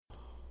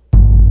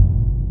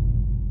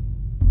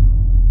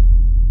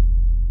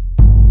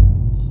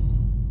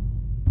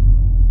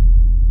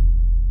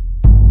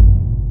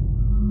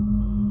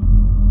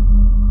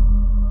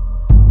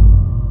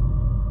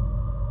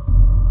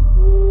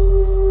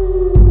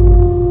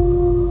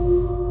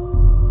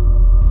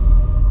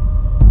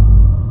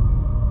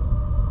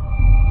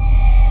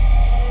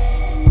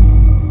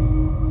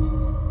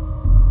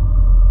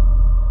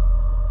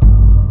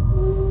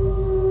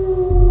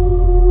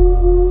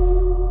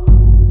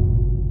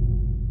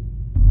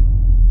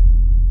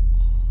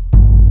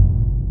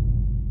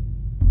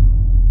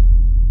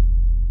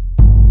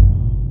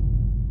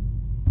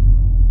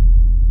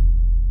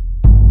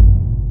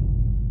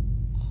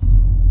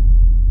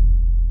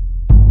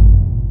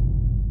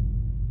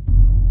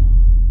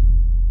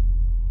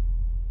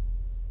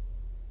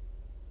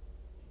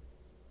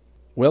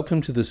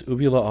Welcome to this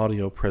Uvula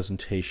audio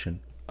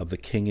presentation of The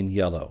King in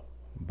Yellow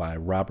by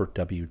Robert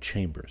W.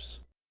 Chambers.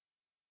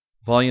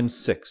 Volume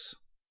 6.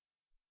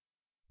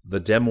 The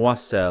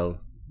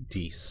Demoiselle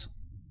d'Ys.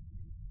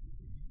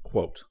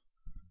 Quote,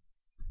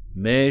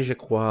 Mais je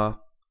crois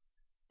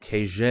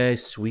que je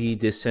suis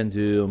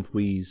descendu en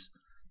puis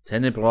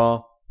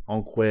ténébreux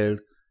en quel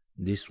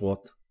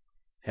dissout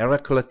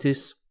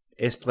Heraclitus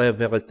estre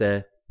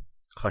vérité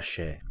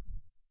cachée.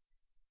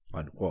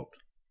 Unquote.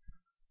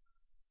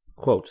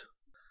 Quote,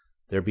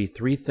 There be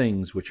three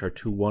things which are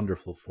too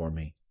wonderful for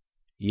me,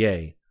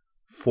 yea,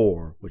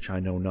 four which I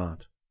know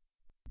not.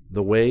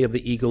 The way of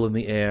the eagle in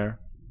the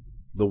air,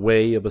 the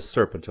way of a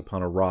serpent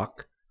upon a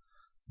rock,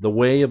 the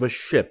way of a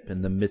ship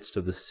in the midst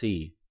of the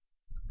sea,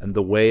 and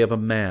the way of a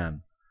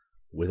man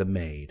with a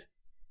maid.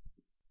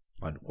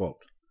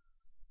 Unquote.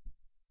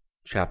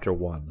 Chapter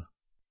 1.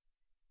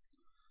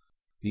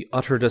 The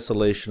utter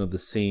desolation of the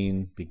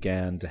scene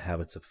began to have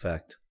its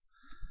effect.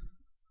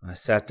 I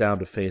sat down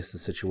to face the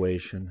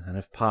situation, and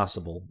if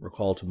possible,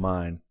 recall to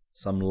mind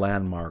some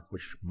landmark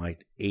which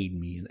might aid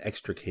me in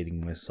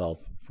extricating myself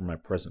from my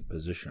present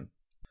position.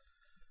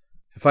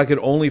 If I could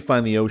only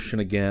find the ocean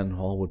again,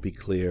 all would be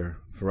clear,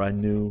 for I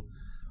knew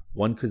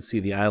one could see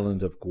the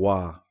island of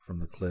Groix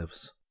from the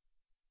cliffs.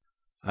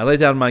 I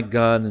laid down my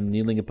gun and,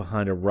 kneeling it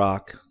behind a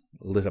rock,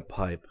 lit a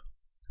pipe.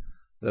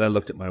 Then I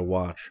looked at my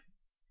watch.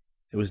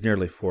 It was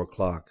nearly 4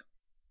 o'clock.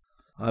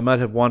 I might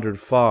have wandered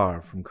far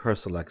from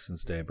Kerselec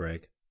since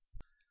daybreak.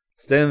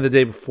 Standing the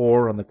day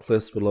before on the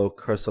cliffs below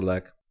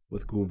Kerselec,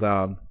 with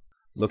Gulvan,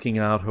 looking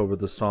out over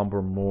the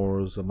sombre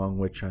moors among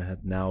which I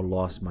had now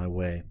lost my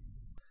way,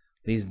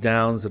 these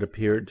downs that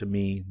appeared to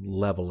me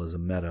level as a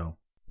meadow,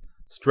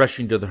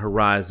 stretching to the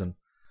horizon,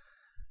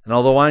 and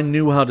although I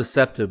knew how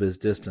deceptive is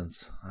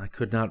distance, I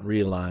could not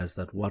realize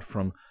that what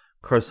from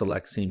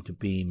Kerselec seemed to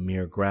be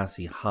mere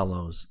grassy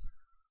hollows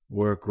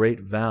were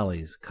great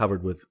valleys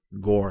covered with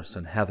gorse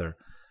and heather,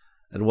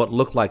 and what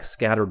looked like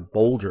scattered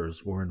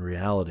boulders were in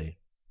reality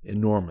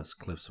enormous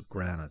cliffs of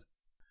granite.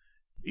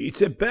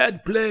 "It's a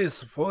bad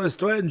place for a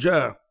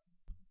stranger,"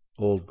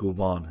 old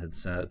Gulvan had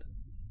said.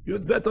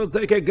 "You'd better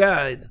take a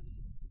guide."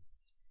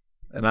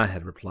 And I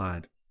had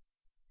replied,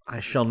 "I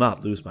shall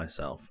not lose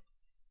myself."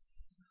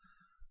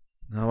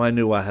 Now I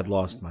knew I had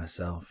lost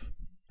myself,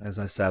 as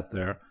I sat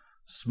there,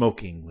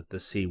 smoking with the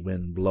sea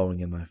wind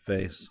blowing in my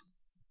face.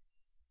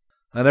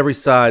 On every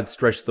side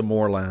stretched the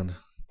moorland,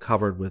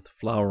 covered with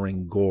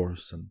flowering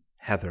gorse and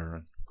heather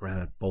and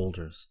granite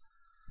boulders.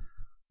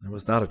 There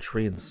was not a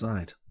tree in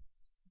sight,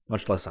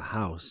 much less a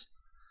house.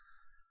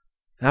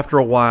 After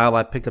a while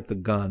I picked up the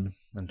gun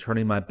and,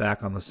 turning my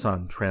back on the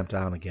sun, tramped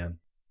down again.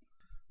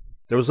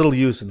 There was little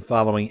use in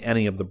following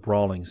any of the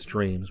brawling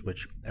streams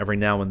which every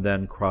now and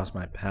then crossed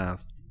my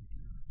path,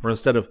 for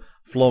instead of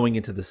flowing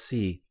into the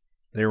sea,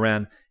 they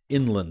ran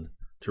inland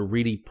to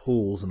reedy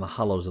pools in the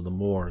hollows of the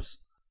moors.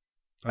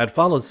 I had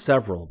followed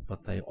several,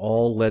 but they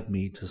all led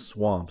me to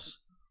swamps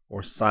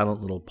or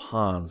silent little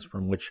ponds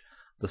from which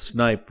the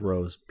snipe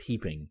rose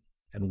peeping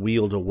and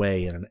wheeled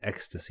away in an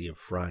ecstasy of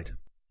fright.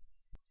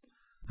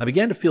 I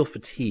began to feel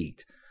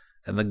fatigued,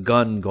 and the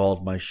gun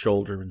galled my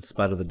shoulder in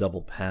spite of the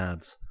double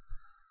pads.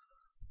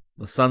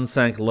 The sun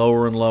sank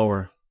lower and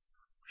lower,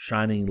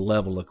 shining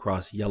level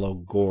across yellow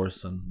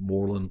gorse and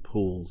moorland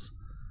pools.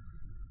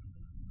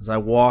 As I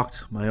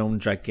walked, my own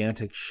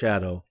gigantic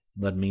shadow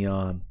led me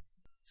on,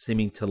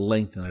 seeming to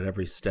lengthen at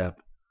every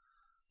step.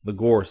 The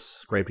gorse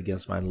scraped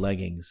against my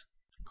leggings,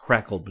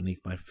 crackled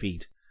beneath my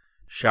feet,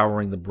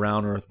 showering the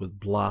brown earth with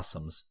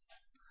blossoms,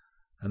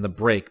 and the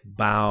brake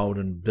bowed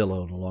and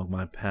billowed along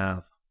my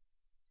path.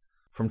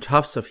 From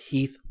tufts of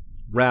heath,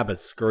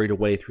 rabbits scurried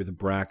away through the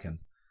bracken,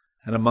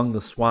 and among the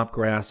swamp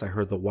grass I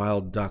heard the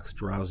wild duck's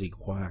drowsy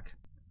quack.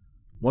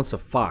 Once a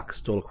fox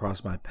stole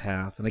across my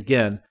path, and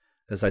again,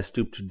 as I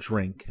stooped to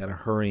drink at a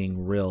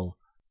hurrying rill,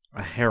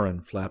 a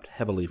heron flapped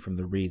heavily from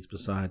the reeds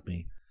beside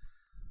me.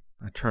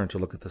 I turned to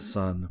look at the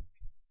sun.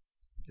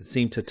 It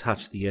seemed to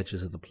touch the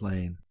edges of the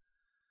plain.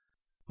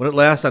 When at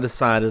last I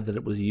decided that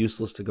it was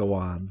useless to go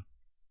on,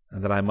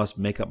 and that I must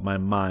make up my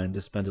mind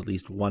to spend at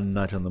least one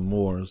night on the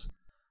moors,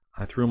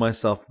 I threw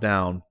myself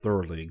down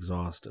thoroughly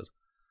exhausted.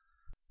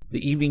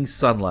 The evening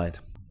sunlight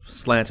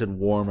slanted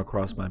warm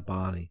across my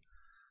body,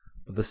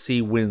 but the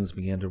sea winds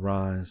began to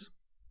rise,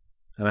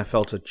 and I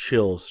felt a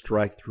chill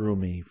strike through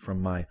me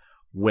from my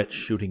wet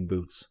shooting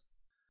boots.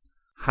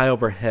 High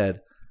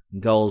overhead,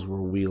 gulls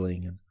were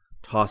wheeling and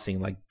tossing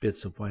like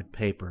bits of white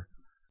paper.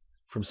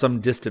 From some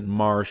distant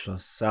marsh a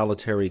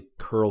solitary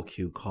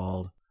curlew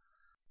called.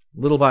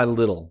 Little by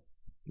little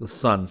the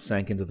sun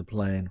sank into the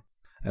plain,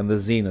 and the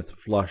zenith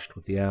flushed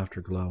with the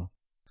afterglow.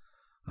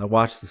 I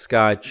watched the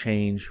sky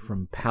change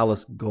from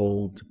palace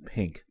gold to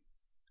pink,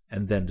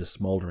 and then to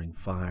smoldering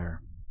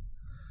fire.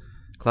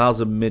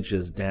 Clouds of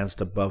midges danced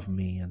above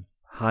me, and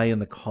high in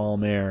the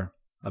calm air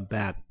a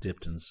bat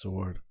dipped and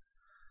soared.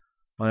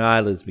 My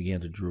eyelids began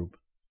to droop.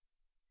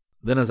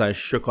 Then, as I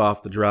shook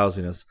off the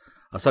drowsiness,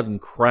 a sudden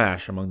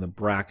crash among the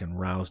bracken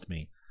roused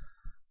me.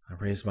 I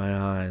raised my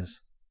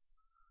eyes.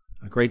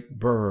 A great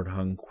bird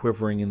hung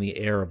quivering in the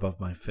air above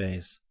my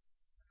face.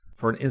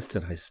 For an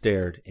instant I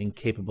stared,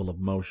 incapable of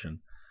motion.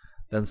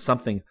 Then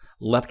something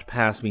leapt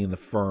past me in the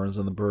ferns,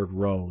 and the bird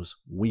rose,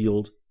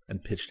 wheeled,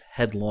 and pitched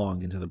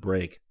headlong into the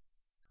brake.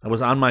 I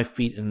was on my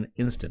feet in an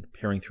instant,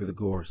 peering through the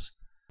gorse.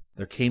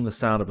 There came the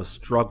sound of a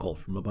struggle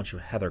from a bunch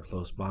of heather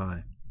close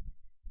by.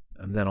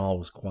 And then all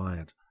was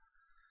quiet.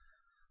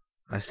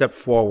 I stepped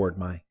forward,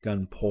 my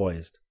gun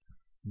poised.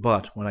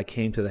 But when I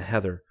came to the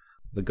heather,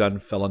 the gun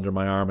fell under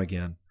my arm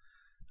again,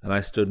 and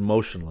I stood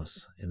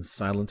motionless in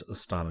silent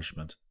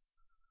astonishment.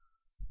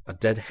 A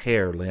dead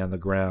hare lay on the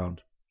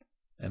ground,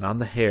 and on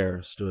the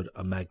hare stood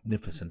a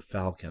magnificent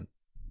falcon,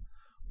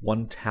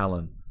 one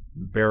talon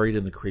buried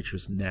in the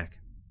creature's neck,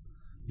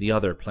 the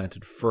other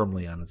planted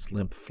firmly on its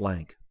limp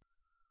flank.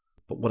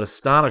 But what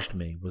astonished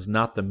me was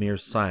not the mere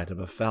sight of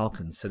a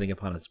falcon sitting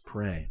upon its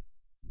prey.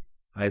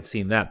 I had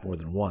seen that more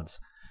than once.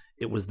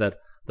 It was that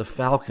the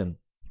falcon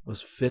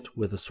was fit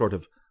with a sort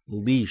of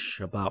leash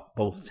about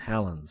both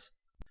talons,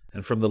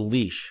 and from the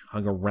leash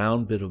hung a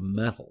round bit of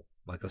metal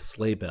like a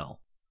sleigh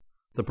bell.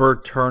 The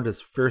bird turned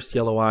its fierce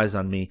yellow eyes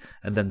on me,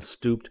 and then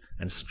stooped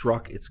and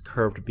struck its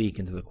curved beak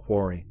into the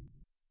quarry.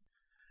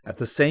 At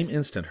the same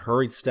instant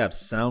hurried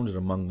steps sounded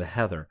among the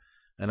heather,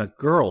 and a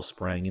girl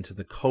sprang into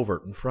the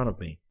covert in front of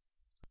me.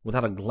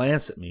 Without a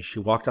glance at me, she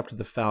walked up to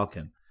the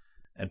falcon,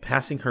 and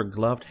passing her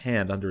gloved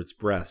hand under its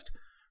breast,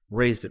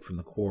 raised it from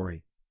the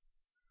quarry.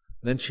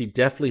 Then she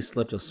deftly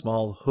slipped a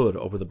small hood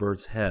over the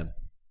bird's head,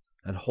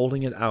 and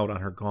holding it out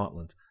on her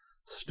gauntlet,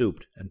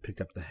 stooped and picked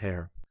up the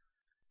hare.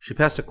 She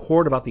passed a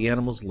cord about the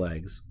animal's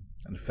legs,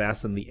 and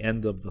fastened the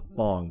end of the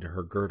thong to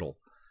her girdle.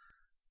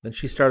 Then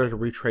she started to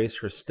retrace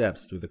her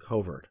steps through the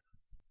covert.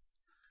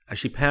 As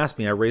she passed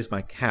me, I raised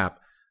my cap,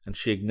 and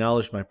she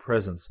acknowledged my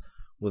presence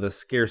with a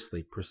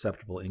scarcely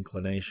perceptible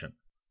inclination.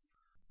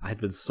 I had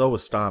been so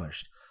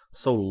astonished,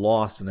 so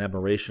lost in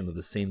admiration of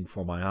the scene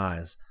before my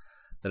eyes,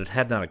 that it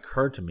had not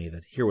occurred to me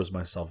that here was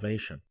my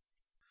salvation.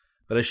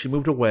 But as she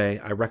moved away,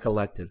 I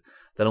recollected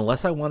that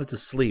unless I wanted to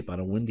sleep on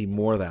a windy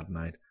moor that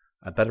night,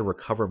 I better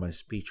recover my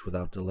speech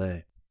without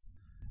delay.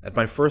 At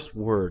my first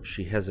word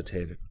she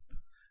hesitated,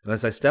 and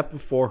as I stepped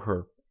before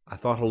her, I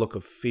thought a look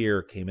of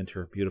fear came into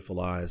her beautiful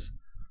eyes.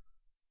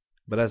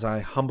 But as I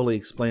humbly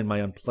explained my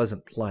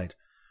unpleasant plight,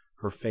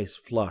 her face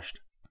flushed,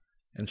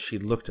 and she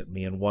looked at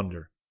me in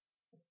wonder.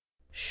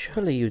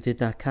 "Surely you did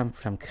not come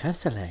from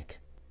Kerselec,"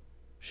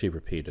 she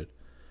repeated.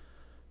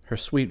 Her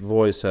sweet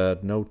voice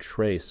had no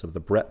trace of the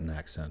Breton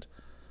accent,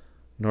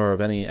 nor of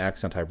any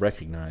accent I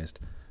recognized,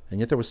 and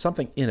yet there was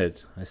something in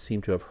it I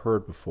seemed to have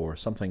heard before,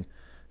 something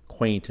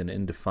quaint and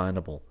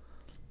indefinable,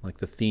 like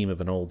the theme of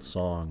an old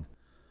song.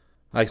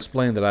 I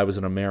explained that I was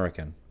an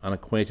American,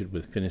 unacquainted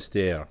with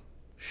Finistère,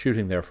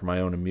 shooting there for my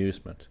own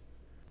amusement.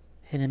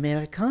 "An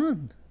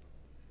American,"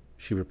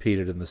 she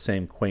repeated in the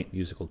same quaint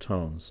musical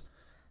tones.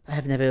 "I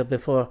have never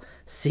before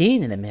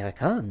seen an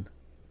American."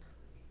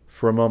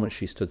 For a moment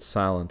she stood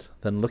silent,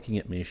 then looking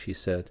at me she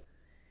said,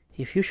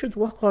 "If you should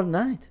walk all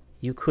night,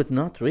 you could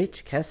not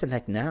reach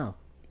Kerselec now,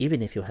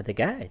 even if you had a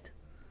guide."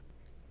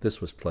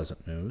 This was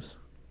pleasant news.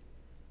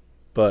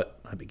 "But,"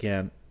 I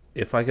began,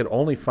 "if I could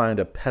only find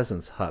a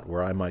peasant's hut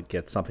where I might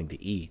get something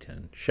to eat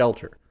and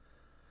shelter."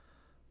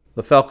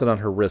 The falcon on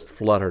her wrist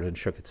fluttered and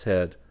shook its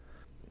head.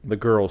 The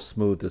girl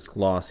smoothed its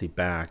glossy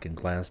back and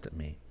glanced at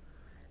me.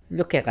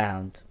 "Look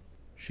around,"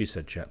 she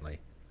said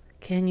gently.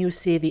 "Can you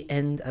see the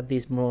end of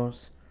these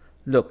moors?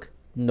 Look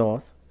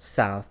north,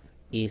 south,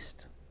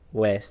 east,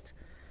 west.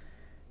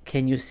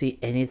 Can you see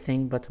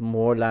anything but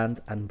moorland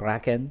and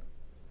bracken?"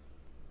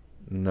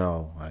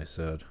 "No," I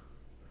said.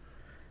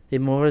 "The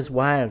moor is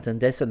wild and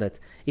desolate.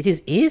 It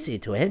is easy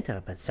to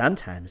enter, but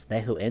sometimes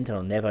they who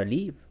enter never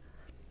leave.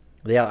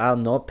 There are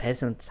no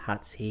peasants'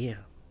 huts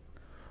here."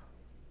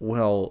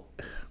 "Well,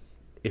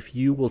 if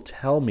you will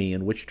tell me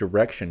in which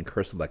direction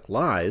Kerselec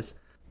lies,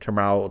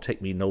 tomorrow it will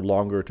take me no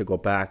longer to go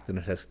back than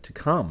it has to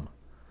come."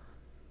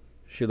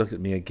 She looked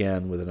at me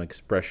again with an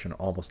expression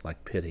almost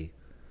like pity.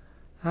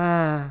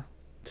 "Ah,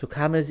 to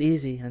come is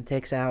easy and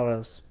takes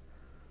hours.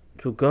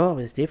 To go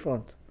is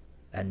different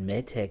and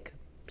may take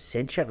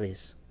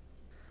centuries."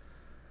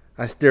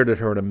 I stared at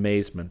her in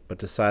amazement, but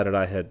decided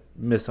I had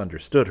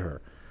misunderstood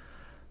her.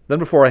 Then,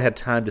 before I had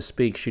time to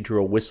speak, she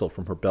drew a whistle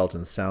from her belt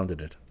and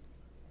sounded it.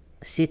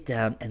 "Sit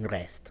down and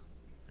rest,"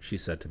 she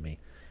said to me.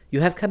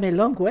 "You have come a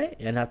long way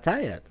and are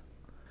tired."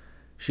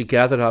 She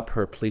gathered up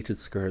her pleated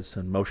skirts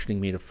and, motioning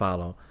me to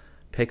follow,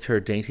 picked her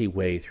dainty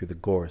way through the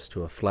gorse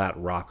to a flat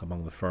rock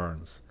among the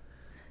ferns.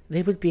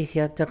 "They will be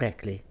here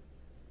directly,"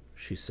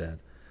 she said,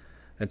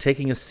 and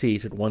taking a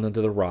seat at one end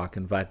of the rock,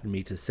 invited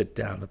me to sit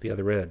down at the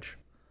other edge.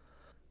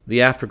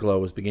 The afterglow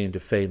was beginning to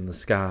fade in the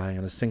sky,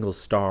 and a single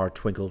star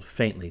twinkled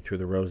faintly through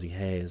the rosy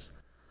haze.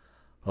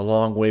 A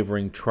long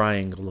wavering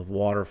triangle of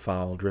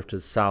waterfowl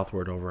drifted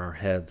southward over our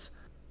heads,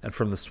 and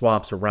from the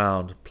swamps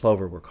around,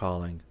 plover were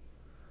calling.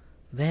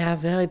 "They are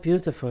very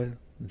beautiful,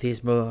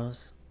 these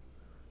moors,"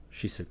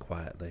 she said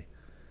quietly.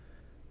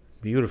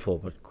 "Beautiful,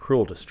 but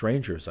cruel to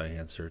strangers," I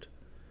answered.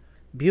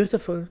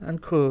 "Beautiful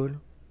and cruel,"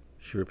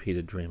 she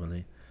repeated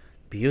dreamily.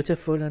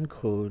 beautiful and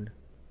cruel.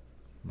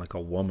 Like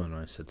a woman,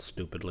 I said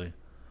stupidly.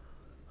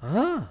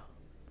 Ah,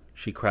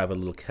 She cried a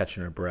little catch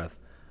in her breath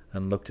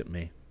and looked at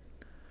me.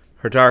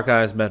 Her dark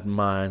eyes met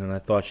mine, and I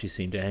thought she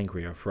seemed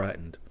angry or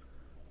frightened.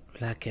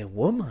 like a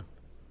woman.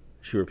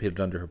 She repeated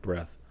under her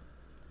breath.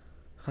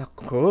 How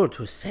cruel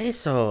to say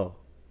so.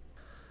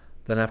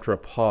 Then, after a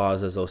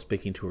pause, as though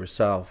speaking to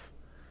herself,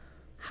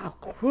 How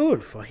cruel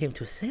for him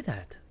to say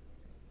that.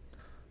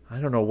 I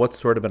don't know what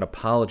sort of an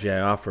apology I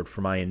offered for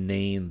my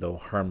inane though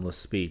harmless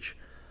speech,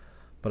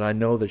 but I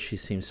know that she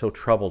seemed so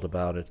troubled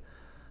about it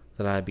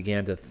that I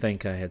began to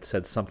think I had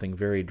said something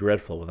very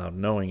dreadful without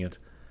knowing it,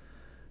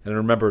 and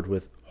remembered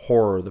with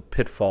horror the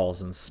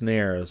pitfalls and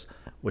snares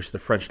which the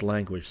French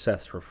language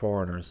sets for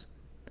foreigners.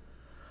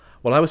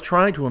 While I was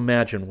trying to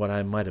imagine what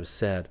I might have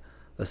said,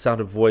 the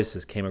sound of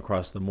voices came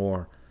across the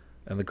moor,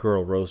 and the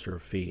girl rose to her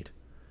feet.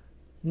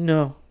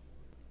 No,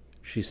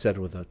 She said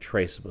with a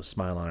trace of a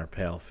smile on her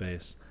pale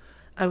face.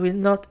 I will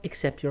not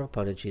accept your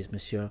apologies,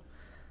 monsieur,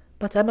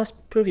 but I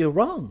must prove you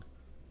wrong,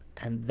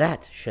 and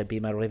that shall be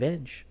my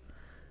revenge.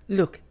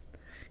 Look,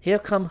 here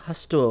come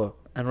Hastur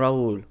and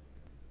Raoul.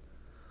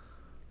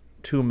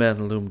 Two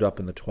men loomed up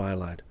in the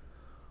twilight.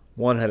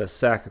 One had a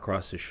sack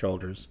across his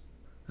shoulders,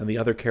 and the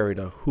other carried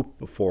a hoop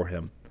before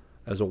him,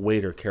 as a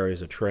waiter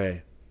carries a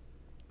tray.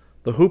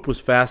 The hoop was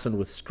fastened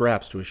with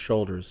straps to his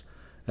shoulders,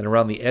 and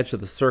around the edge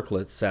of the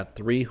circlet sat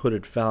 3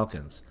 hooded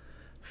falcons,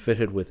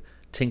 fitted with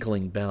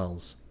tinkling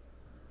bells.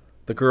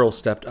 The girl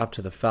stepped up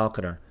to the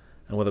falconer,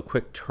 and with a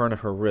quick turn of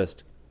her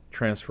wrist,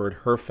 transferred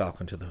her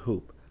falcon to the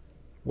hoop,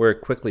 where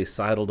it quickly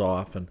sidled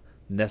off and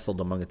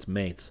nestled among its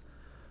mates,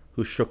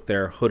 who shook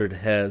their hooded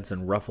heads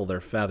and ruffled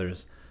their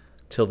feathers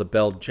till the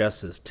belled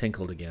jesses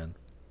tinkled again.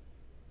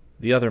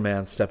 The other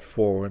man stepped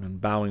forward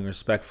and, bowing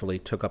respectfully,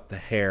 took up the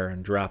hare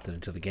and dropped it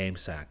into the game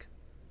sack.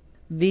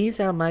 These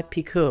are my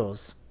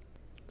piqueurs,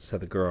 said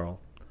the girl,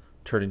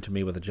 turning to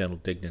me with a gentle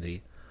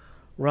dignity.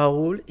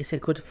 Raoul is a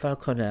good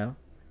falconer,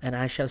 and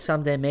I shall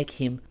some day make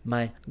him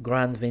my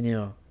grand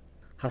veneur.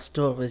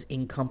 Hastur is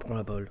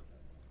incomparable.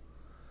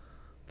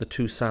 The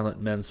 2 silent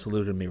men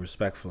saluted me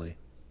respectfully.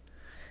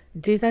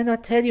 Did I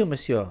not tell you,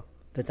 monsieur,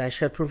 that I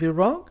shall prove you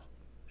wrong?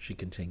 She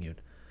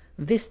continued.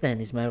 This,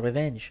 then, is my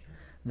revenge,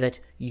 that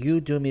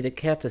you do me the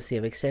courtesy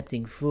of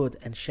accepting food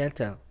and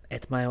shelter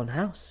at my own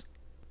house.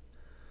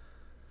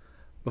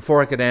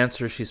 Before I could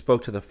answer, she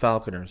spoke to the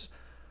falconers,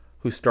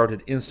 who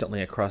started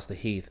instantly across the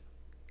heath,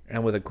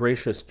 and with a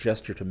gracious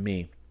gesture to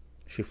me,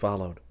 she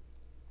followed.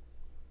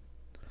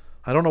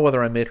 I don't know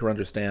whether I made her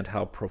understand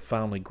how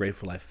profoundly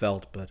grateful I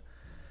felt, but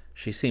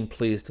she seemed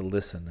pleased to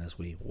listen as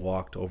we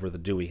walked over the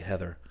dewy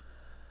heather.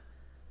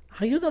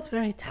 Are you not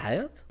very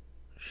tired?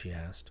 She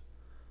asked.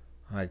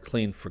 I had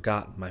clean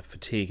forgotten my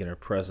fatigue in her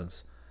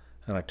presence,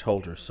 and I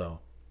told her so.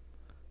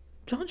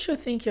 Don't you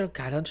think your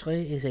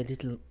gallantry is a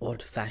little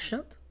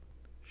old-fashioned?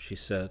 She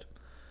said.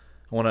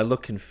 And when I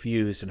looked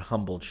confused and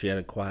humbled, she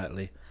added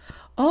quietly,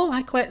 Oh,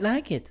 I quite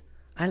like it.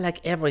 I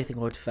like everything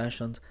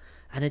old-fashioned,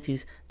 and it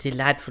is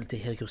delightful to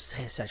hear you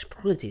say such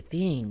pretty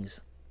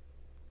things.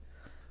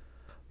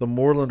 The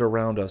moorland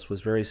around us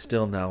was very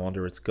still now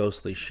under its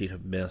ghostly sheet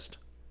of mist.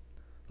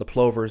 The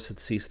plovers had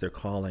ceased their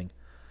calling.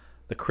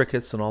 The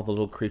crickets and all the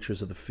little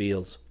creatures of the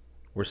fields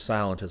were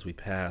silent as we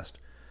passed,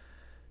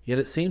 yet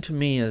it seemed to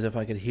me as if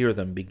I could hear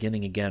them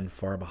beginning again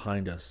far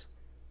behind us.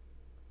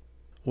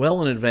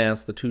 Well in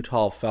advance, the 2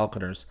 tall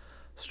falconers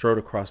strode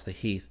across the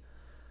heath,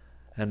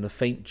 and the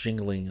faint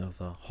jingling of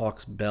the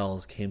hawk's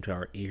bells came to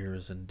our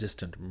ears in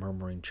distant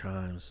murmuring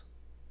chimes.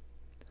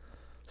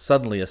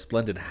 Suddenly a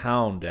splendid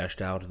hound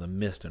dashed out of the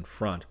mist in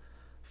front,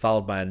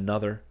 followed by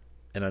another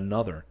and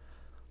another,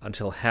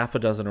 until 6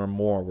 or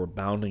more were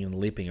bounding and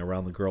leaping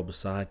around the girl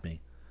beside me.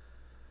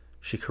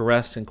 She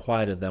caressed and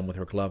quieted them with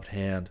her gloved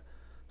hand,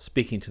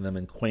 speaking to them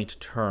in quaint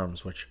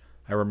terms which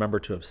I remember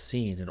to have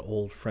seen in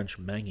old French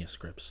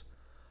manuscripts.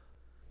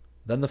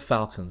 Then the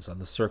falcons on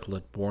the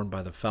circlet borne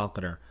by the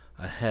falconer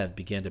ahead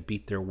began to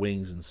beat their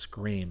wings and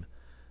scream,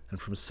 and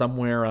from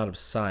somewhere out of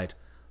sight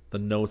the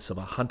notes of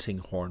a hunting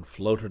horn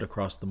floated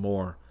across the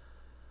moor.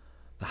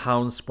 The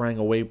hounds sprang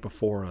away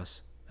before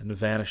us and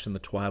vanished in the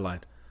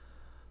twilight.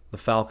 The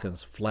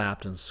falcons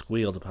flapped and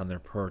squealed upon their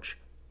perch,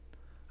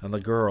 and the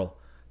girl,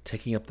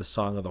 taking up the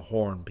song of the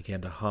horn, began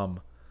to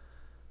hum.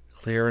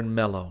 Clear and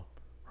mellow,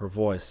 her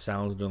voice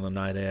sounded in the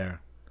night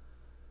air.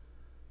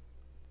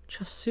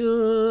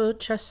 Chasseur,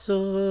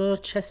 chasseur,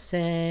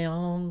 chassez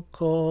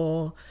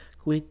encore,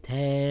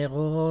 quittez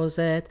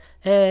Rosette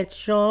et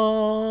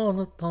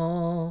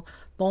Jonathan,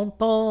 ton,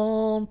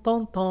 ton,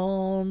 ton,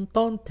 ton,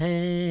 ton,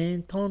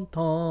 ton, ton,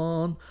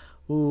 ton,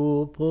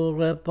 ou pour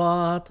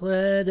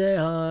rebattre de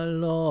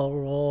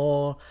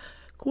l'aurore,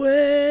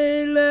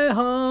 que le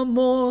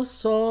hameau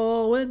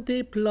en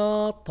des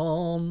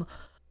platons,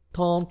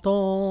 ton,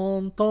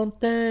 ton, ton,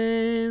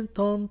 ton,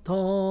 ton,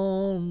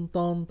 ton,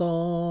 ton,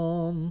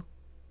 ton.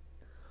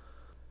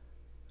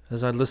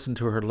 As I listened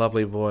to her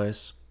lovely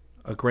voice,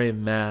 a gray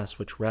mass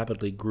which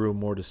rapidly grew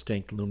more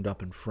distinct loomed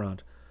up in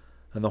front,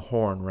 and the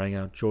horn rang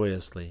out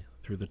joyously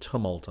through the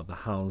tumult of the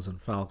hounds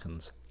and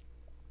falcons.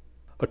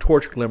 A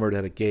torch glimmered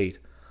at a gate,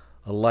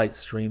 a light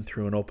streamed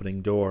through an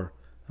opening door,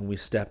 and we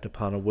stepped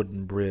upon a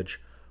wooden bridge,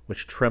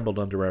 which trembled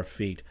under our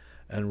feet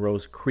and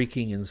rose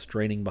creaking and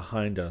straining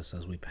behind us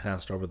as we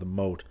passed over the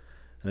moat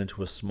and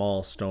into a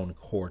small stone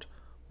court,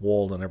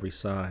 walled on every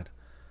side.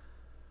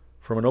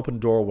 From an open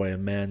doorway a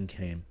man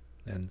came,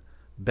 and,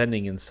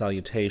 bending in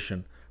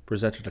salutation,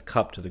 presented a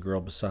cup to the girl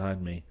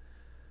beside me.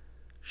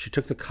 She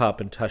took the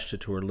cup and touched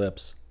it to her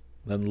lips,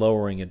 then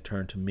lowering it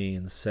turned to me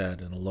and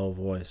said in a low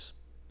voice,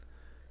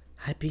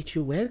 "I bid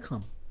you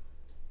welcome."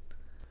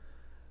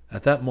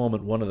 At that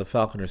moment one of the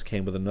falconers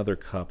came with another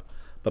cup,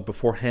 but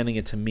before handing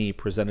it to me,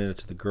 presented it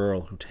to the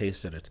girl, who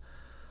tasted it.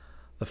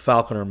 The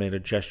falconer made a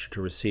gesture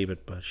to receive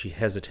it, but she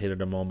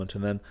hesitated a moment,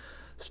 and then,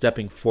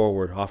 stepping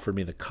forward, offered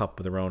me the cup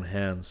with her own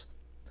hands.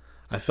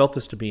 I felt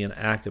this to be an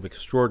act of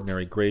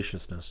extraordinary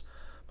graciousness,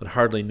 but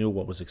hardly knew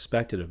what was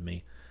expected of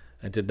me,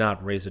 and did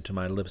not raise it to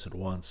my lips at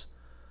once.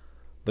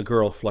 The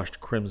girl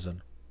flushed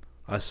crimson.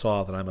 I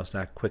saw that I must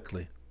act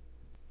quickly.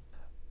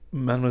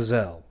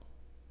 "Mademoiselle,"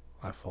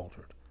 I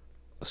faltered,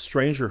 "a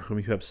stranger whom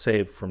you have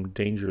saved from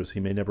dangers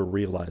he may never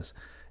realize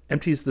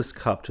empties this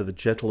cup to the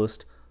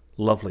gentlest,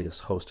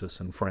 loveliest hostess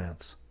in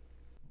France."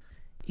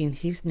 "In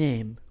his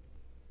name,"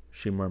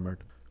 she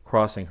murmured,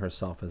 crossing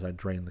herself as I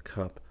drained the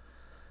cup.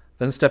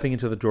 Then, stepping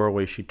into the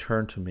doorway, she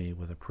turned to me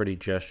with a pretty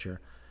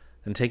gesture,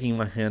 and taking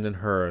my hand in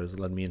hers,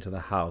 led me into the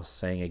house,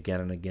 saying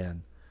again and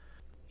again,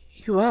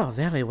 "You are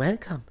very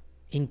welcome.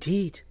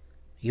 Indeed,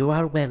 you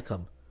are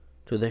welcome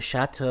to the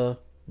Chateau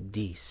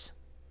d'Is."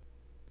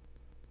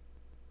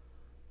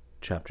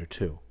 Chapter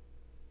 2.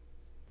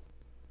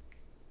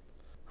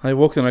 I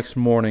awoke the next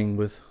morning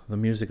with the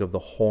music of the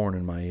horn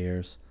in my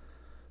ears,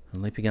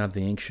 and leaping out of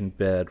the ancient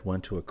bed,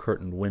 went to a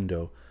curtained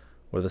window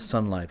where the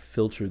sunlight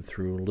filtered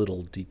through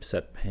little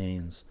deep-set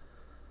panes.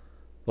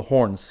 The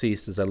horn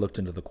ceased as I looked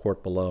into the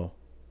court below.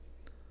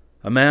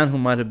 A man who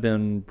might have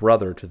been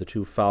brother to the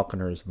two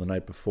falconers the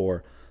night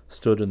before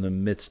stood in the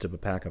midst of a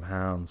pack of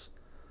hounds.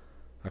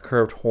 A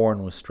curved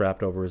horn was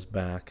strapped over his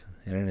back,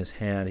 and in his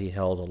hand he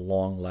held a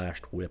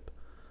long-lashed whip.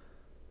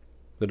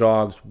 The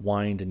dogs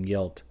whined and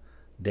yelped,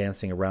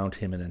 dancing around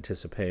him in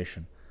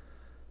anticipation.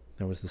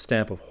 There was the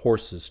stamp of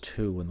horses,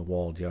 too, in the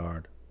walled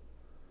yard.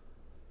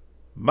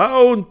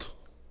 "Mount!"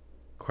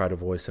 cried a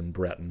voice in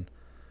Breton,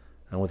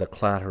 and with a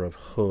clatter of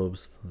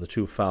hooves the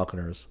two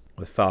falconers,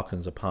 with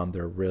falcons upon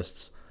their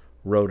wrists,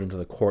 rode into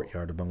the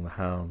courtyard among the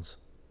hounds.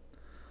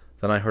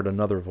 Then I heard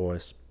another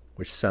voice,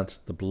 which sent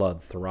the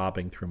blood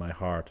throbbing through my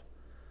heart.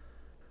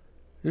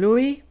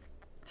 "Louis,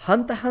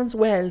 hunt the hounds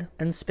well,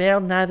 and spare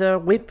neither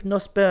whip nor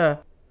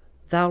spur.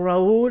 Thou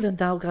Raoul and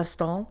thou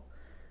Gaston,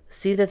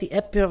 see that the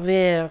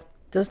épervier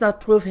does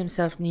not prove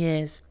himself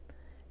niaise,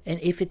 and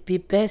if it be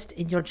best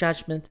in your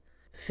judgment,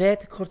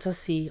 faites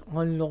courtesy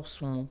en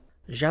l'ourson,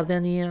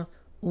 jardinier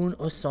un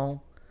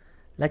ourson.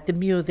 Like the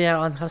mule there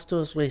on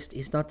Hastur's wrist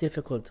is not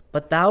difficult,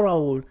 but thou,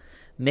 Raoul,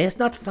 mayst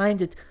not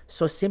find it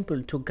so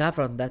simple to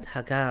govern that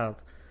haggard.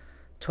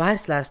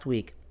 Twice last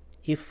week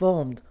he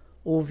foamed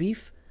au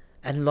vif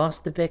and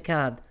lost the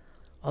becade,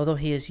 although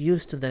he is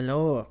used to the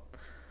lower.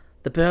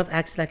 The bird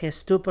acts like a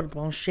stupid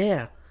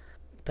branchère.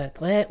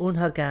 Perdre un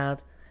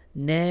haggard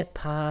n'est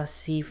pas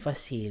si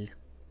facile."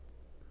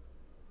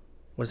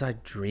 Was I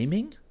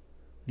dreaming?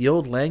 The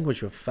old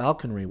language of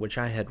falconry which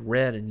I had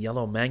read in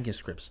yellow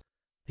manuscripts,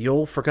 the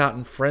old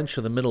forgotten French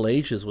of the Middle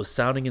Ages, was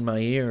sounding in my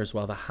ears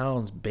while the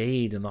hounds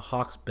bayed and the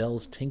hawks'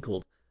 bells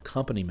tinkled,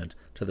 accompaniment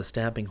to the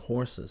stamping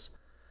horses.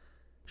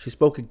 She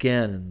spoke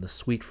again in the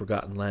sweet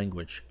forgotten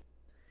language.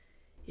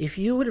 "If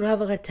you would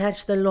rather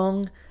attach the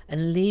long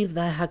and leave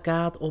thy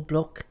haggard au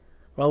bloc,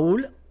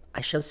 Raoul,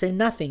 I shall say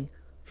nothing,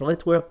 for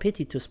it were a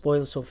pity to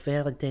spoil so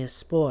fair a day's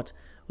sport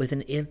with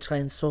an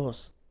ill-trained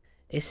horse.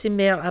 Et si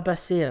mère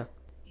abassir,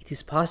 it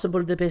is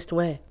possible the best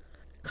way,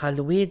 car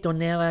Louis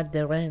donnera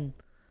de rein.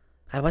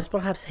 I was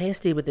perhaps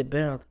hasty with the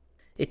bird.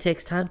 It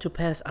takes time to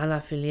pass à la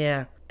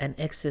filière and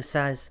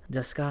exercise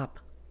the scarp."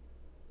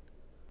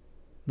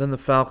 Then the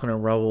falconer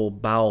Raoul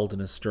bowed in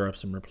his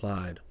stirrups and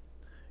replied,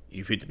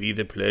 "If it be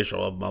the pleasure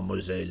of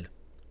mademoiselle,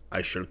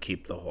 I shall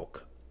keep the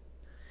hawk."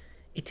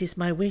 "It is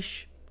my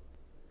wish,"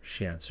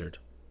 she answered.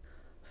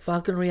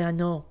 "Falconry I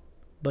know,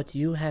 but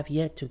you have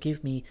yet to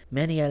give me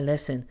many a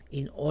lesson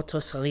in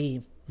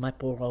horlogerie, my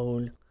poor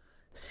Raoul.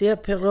 Sir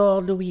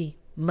Perrault Louis,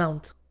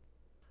 mount."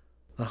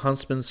 The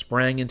huntsman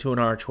sprang into an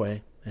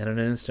archway, and in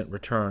an instant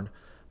returned,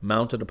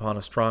 mounted upon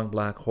a strong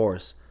black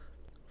horse,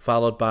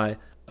 followed by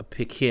a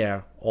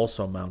piquier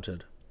also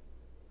mounted.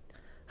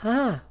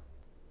 "Ah!"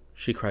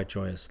 she cried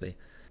joyously.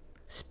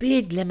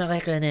 "Speed, Le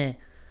Marais!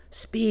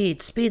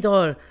 Speed, speed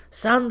all!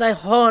 Sound thy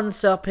horn,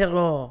 Sir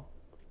Perrault!"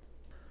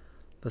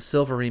 The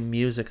silvery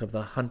music of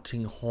the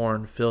hunting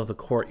horn filled the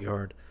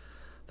courtyard.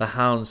 The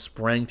hounds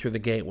sprang through the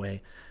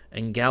gateway,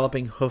 and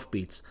galloping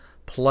hoofbeats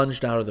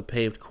plunged out of the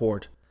paved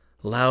court,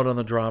 loud on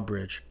the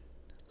drawbridge,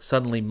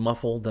 suddenly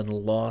muffled and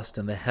lost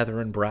in the heather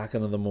and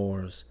bracken of the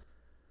moors.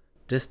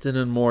 Distant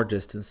and more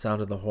distant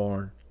sounded the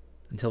horn,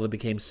 until it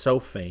became so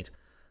faint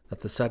that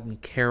the sudden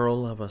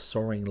carol of a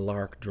soaring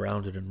lark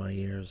drowned it in my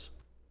ears.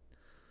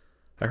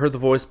 I heard the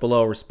voice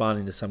below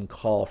responding to some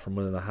call from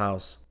within the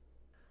house.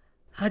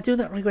 I do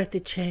not regret the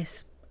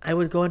chase. I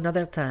will go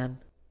another time.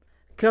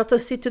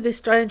 Courtesy to the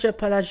stranger,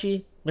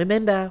 Pelagie.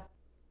 Remember.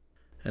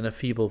 And a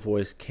feeble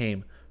voice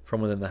came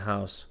from within the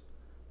house.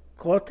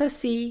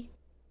 Courtesy.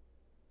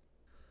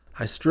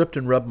 I stripped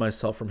and rubbed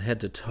myself from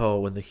head to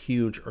toe in the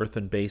huge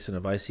earthen basin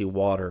of icy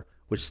water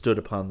which stood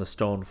upon the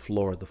stone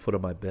floor at the foot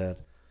of my bed.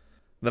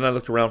 Then I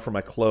looked around for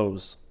my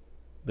clothes.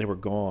 They were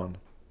gone.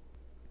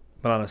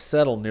 But on a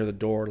settle near the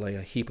door lay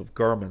a heap of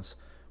garments,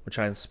 which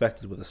I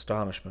inspected with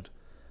astonishment.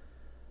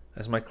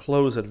 As my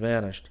clothes had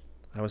vanished,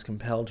 I was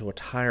compelled to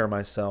attire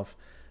myself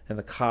in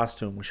the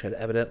costume which had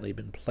evidently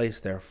been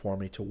placed there for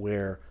me to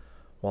wear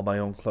while my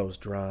own clothes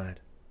dried.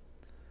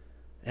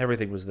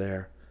 Everything was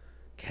there,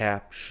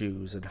 cap,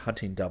 shoes, and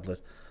hunting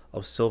doublet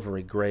of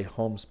silvery gray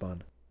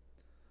homespun.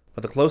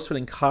 But the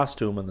close-fitting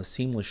costume and the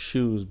seamless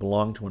shoes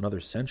belonged to another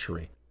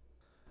century.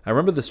 I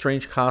remembered the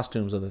strange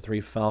costumes of the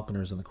three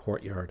falconers in the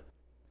courtyard.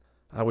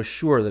 I was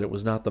sure that it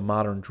was not the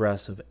modern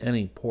dress of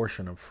any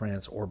portion of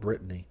France or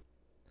Brittany.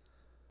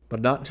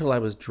 But not until I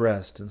was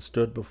dressed and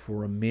stood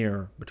before a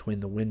mirror between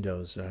the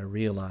windows did I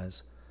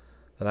realize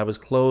that I was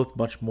clothed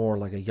much more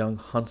like a young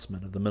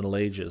huntsman of the Middle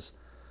Ages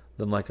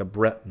than like a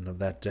Breton of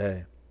that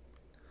day.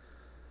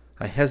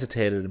 I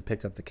hesitated and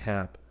picked up the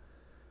cap.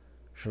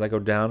 Should I go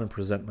down and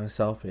present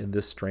myself in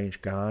this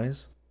strange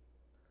guise?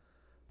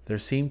 There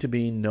seemed to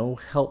be no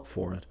help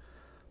for it.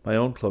 My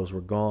own clothes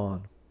were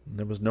gone, and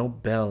there was no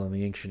bell in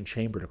the ancient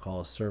chamber to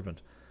call a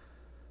servant.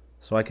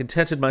 So I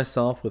contented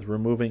myself with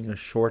removing a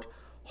short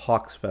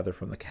hawk's feather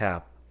from the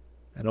cap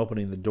and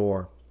opening the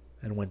door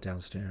and went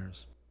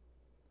downstairs.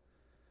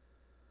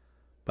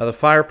 By the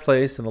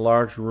fireplace in the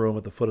large room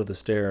at the foot of the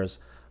stairs,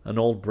 an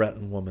old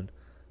Breton woman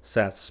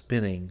sat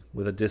spinning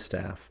with a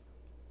distaff.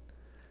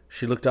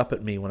 She looked up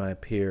at me when I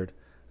appeared,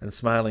 and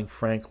smiling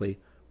frankly,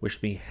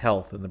 wished me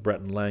health in the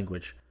Breton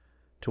language,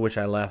 to which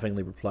I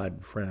laughingly replied in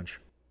French.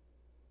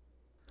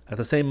 At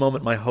the same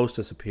moment my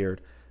hostess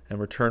appeared, and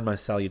returned my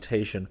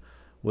salutation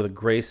with a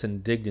grace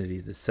and dignity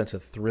that sent a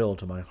thrill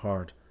to my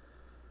heart.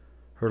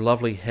 Her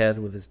lovely head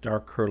with its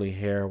dark curly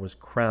hair was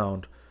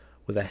crowned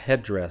with a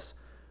headdress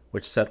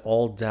which set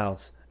all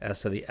doubts as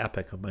to the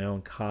epoch of my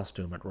own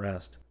costume at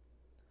rest.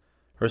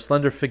 Her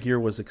slender figure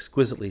was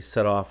exquisitely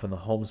set off in the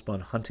homespun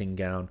hunting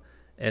gown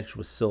edged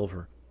with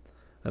silver,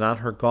 and on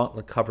her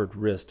gauntlet-covered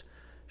wrist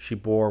she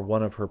bore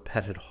one of her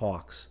petted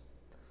hawks.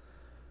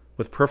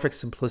 With perfect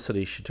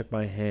simplicity she took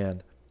my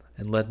hand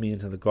and led me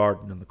into the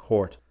garden and the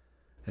court,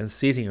 and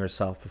seating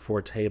herself before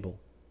a table,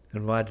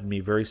 invited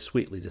me very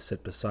sweetly to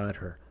sit beside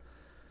her.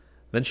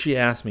 Then she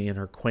asked me in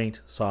her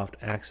quaint, soft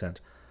accent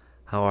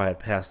how I had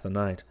passed the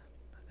night,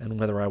 and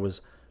whether I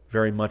was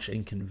very much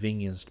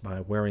inconvenienced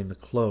by wearing the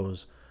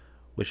clothes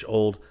which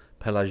old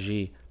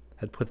Pelagie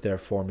had put there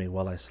for me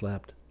while I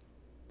slept.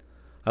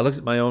 I looked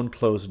at my own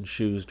clothes and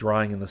shoes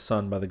drying in the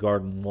sun by the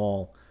garden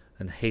wall,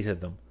 and hated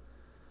them.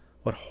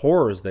 What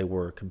horrors they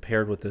were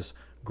compared with this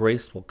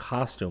graceful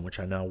costume which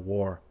I now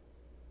wore.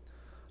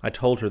 I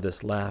told her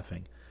this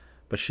laughing,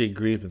 but she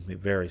agreed with me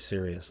very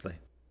seriously.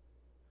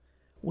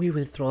 We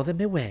will throw them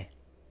away,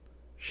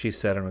 she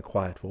said in a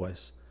quiet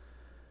voice.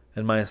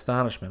 In my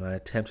astonishment, I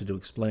attempted to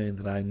explain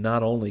that I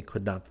not only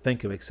could not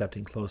think of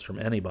accepting clothes from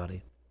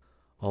anybody,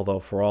 although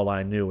for all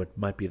I knew it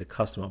might be the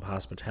custom of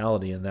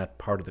hospitality in that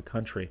part of the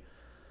country,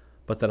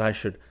 but that I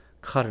should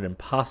cut an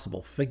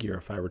impossible figure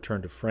if I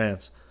returned to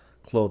France,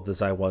 clothed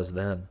as I was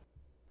then.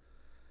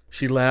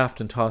 She laughed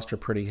and tossed her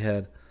pretty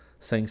head,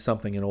 saying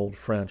something in old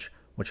French,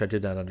 which I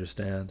did not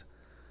understand.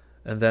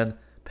 And then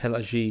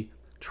Pelagie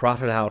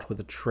trotted out with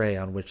a tray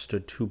on which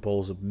stood 2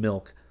 bowls of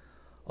milk,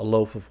 a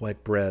loaf of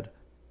white bread,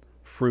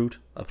 fruit,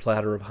 a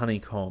platter of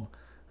honeycomb,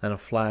 and a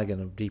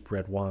flagon of deep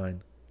red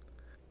wine.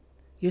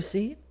 You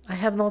see, I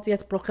have not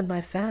yet broken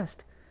my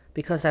fast,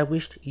 because I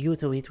wished you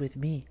to eat with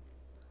me.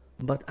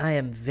 But I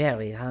am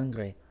very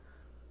hungry.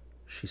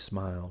 She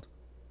smiled.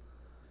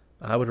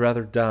 I would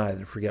rather die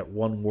than forget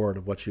one word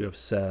of what you have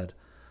said,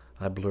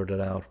 I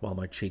blurted out while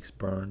my cheeks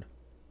burned.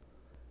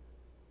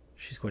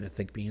 She's going to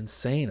think me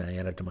insane, I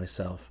added to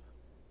myself.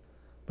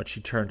 But she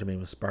turned to me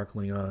with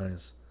sparkling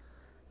eyes.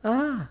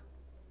 Ah,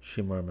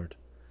 she murmured.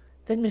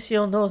 Then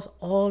monsieur knows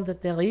all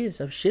that there is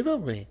of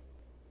chivalry.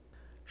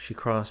 She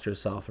crossed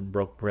herself and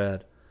broke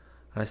bread.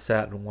 I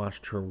sat and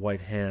watched her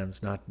white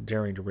hands, not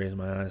daring to raise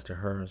my eyes to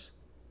hers.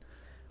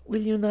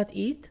 Will you not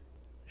eat?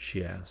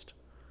 She asked.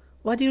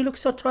 Why do you look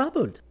so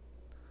troubled?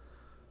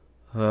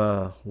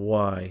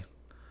 Why?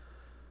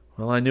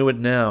 Well, I knew it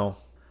now.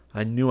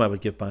 I knew I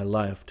would give my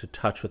life to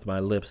touch with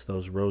my lips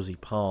those rosy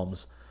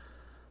palms.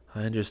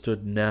 I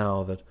understood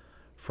now that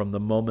from the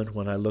moment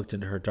when I looked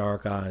into her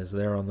dark eyes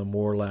there on the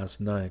moor last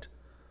night,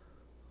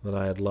 that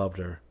I had loved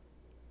her.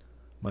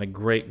 My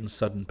great and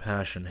sudden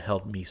passion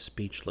held me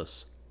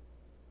speechless.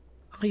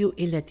 Are you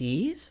ill at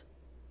ease?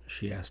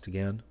 She asked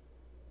again.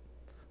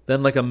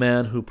 Then, like a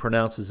man who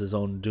pronounces his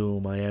own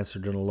doom, I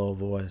answered in a low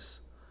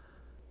voice.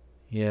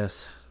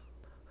 Yes,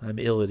 I'm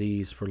ill at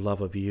ease for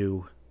love of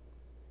you.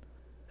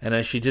 And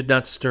as she did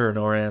not stir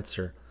nor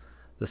answer,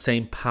 The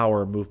same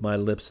power moved my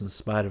lips in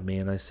spite of me,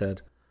 and I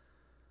said,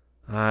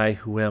 I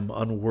who am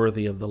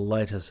unworthy of the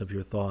lightest of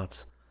your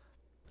thoughts,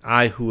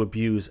 I who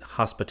abuse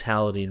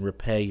hospitality and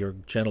repay your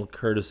gentle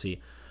courtesy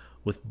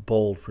with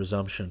bold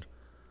presumption,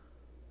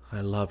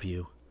 I love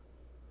you.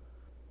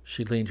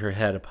 She leaned her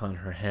head upon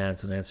her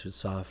hands and answered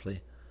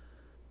softly,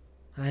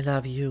 I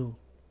love you.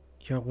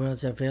 Your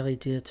words are very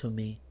dear to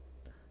me.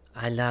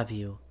 I love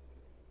you.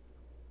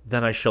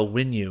 Then I shall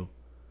win you.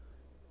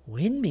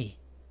 Win me,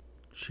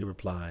 she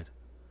replied.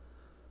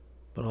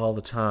 But all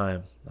the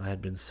time I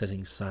had been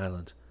sitting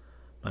silent,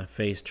 my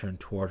face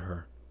turned toward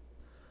her.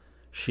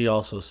 She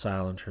also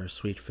silent, her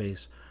sweet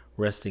face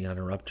resting on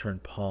her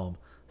upturned palm,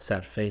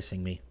 sat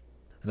facing me,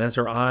 and as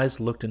her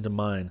eyes looked into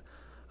mine,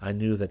 I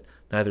knew that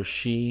neither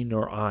she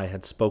nor I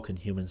had spoken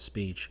human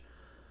speech.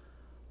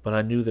 But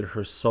I knew that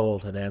her soul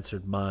had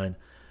answered mine,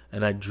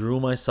 and I drew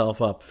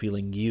myself up,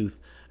 feeling youth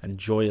and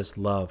joyous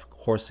love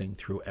coursing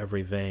through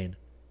every vein.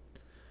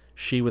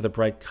 She, with a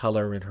bright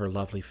color in her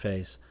lovely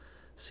face,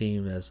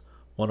 seemed as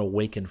one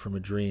awakened from a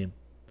dream,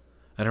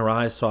 and her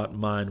eyes sought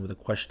mine with a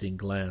questioning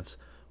glance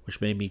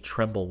which made me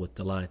tremble with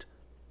delight.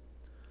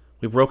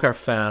 We broke our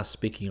fast,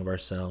 speaking of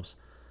ourselves.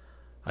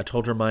 I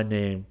told her my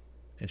name,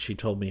 and she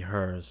told me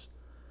hers,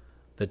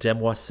 the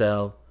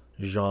Demoiselle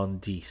Jeanne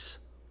d'Ys.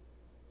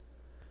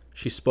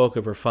 She spoke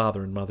of her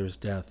father and mother's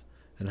death,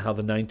 and how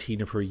the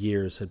 19 of her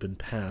years had been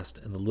passed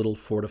in the little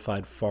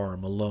fortified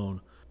farm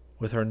alone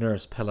with her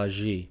nurse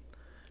Pelagie,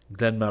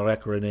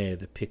 Glenmarec René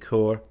the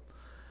piqueur,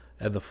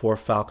 and the 4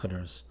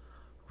 falconers,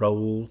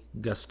 Raoul,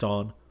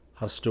 Gaston,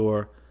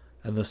 Hastur,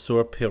 and the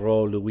Sieur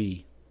Pirot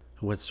Louis,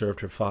 who had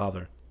served her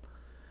father.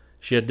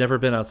 She had never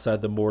been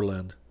outside the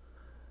moorland,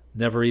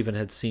 never even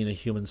had seen a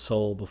human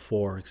soul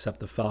before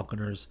except the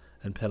falconers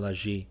and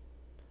Pelagie.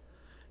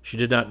 She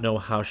did not know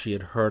how she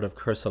had heard of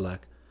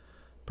Kerselec.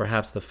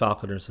 Perhaps the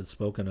falconers had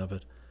spoken of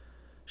it.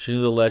 She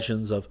knew the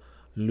legends of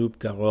Loup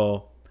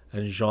Garou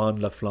and Jean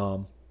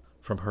Laflamme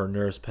from her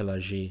nurse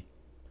Pelagie.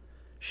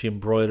 She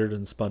embroidered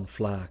and spun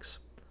flax.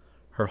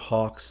 Her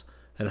hawks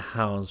and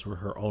hounds were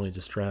her only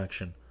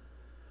distraction.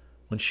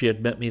 When she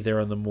had met me there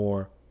on the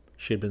moor,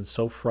 she had been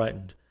so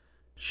frightened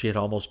she had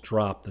almost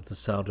dropped at the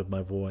sound of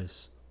my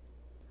voice.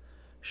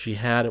 She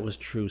had, it was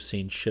true,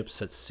 seen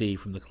ships at sea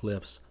from the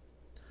cliffs,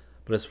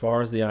 but as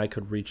far as the eye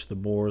could reach, the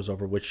moors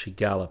over which she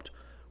galloped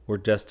were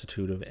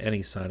destitute of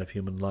any sign of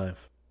human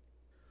life.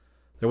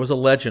 There was a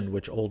legend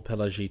which old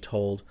Pelagie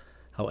told,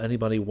 how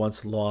anybody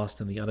once lost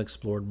in the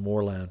unexplored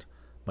moorland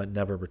might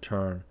never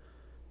return,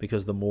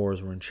 because the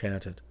moors were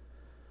enchanted.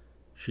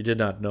 She did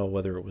not know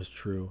whether it was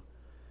true.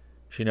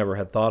 She never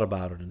had thought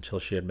about it until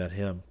she had met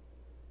him.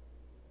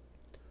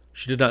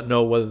 She did not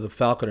know whether the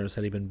falconers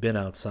had even been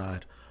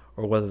outside,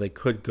 or whether they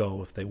could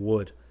go if they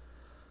would.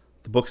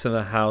 The books in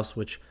the house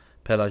which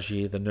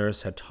Pelagie, the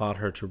nurse, had taught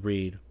her to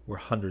read were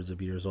hundreds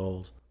of years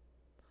old.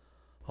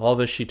 All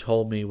this she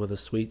told me with a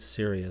sweet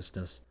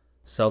seriousness,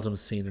 seldom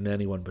seen in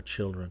anyone but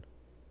children.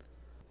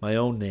 My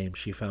own name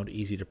she found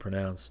easy to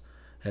pronounce,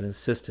 and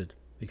insisted,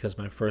 because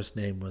my first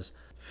name was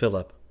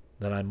Philip,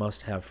 that I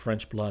must have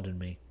French blood in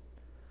me.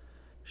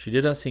 She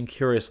did not seem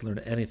curious to learn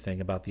anything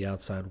about the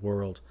outside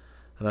world,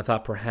 and I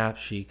thought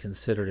perhaps she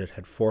considered it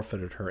had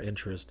forfeited her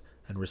interest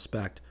and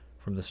respect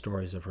from the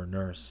stories of her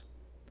nurse.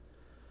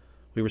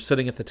 We were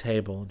sitting at the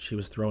table, and she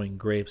was throwing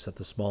grapes at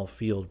the small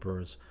field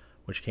birds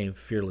which came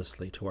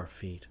fearlessly to our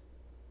feet.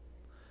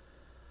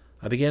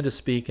 I began to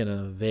speak in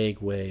a vague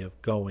way of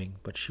going,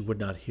 but she would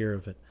not hear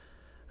of it,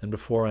 and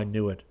before I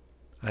knew it,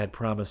 I had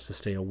promised to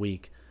stay a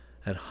week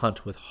and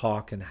hunt with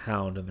hawk and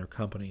hound in their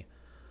company.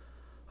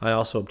 I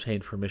also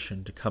obtained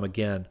permission to come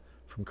again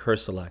from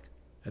Kerselec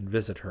and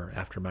visit her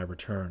after my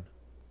return.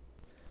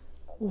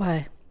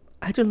 Why,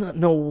 I do not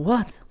know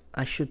what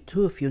I should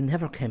do if you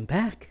never came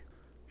back,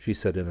 she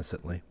said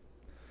innocently,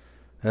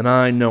 and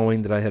I,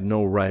 knowing that I had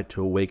no right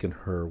to awaken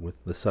her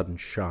with the sudden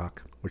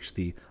shock which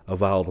the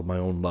avowal of my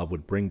own love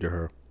would bring to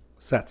her,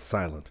 sat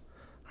silent,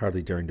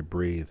 hardly daring to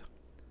breathe.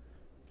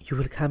 You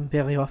will come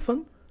very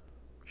often?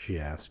 She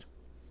asked.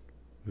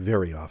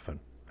 Very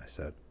often, I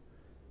said.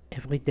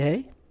 Every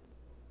day?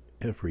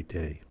 Every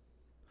day.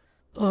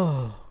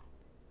 Oh,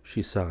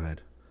 she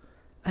sighed.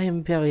 I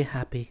am very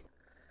happy.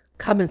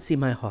 Come and see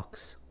my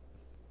hawks.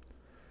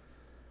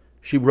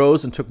 She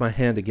rose and took my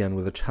hand again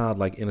with a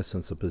childlike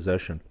innocence of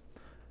possession,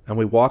 and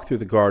we walked through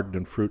the garden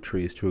and fruit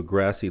trees to a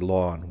grassy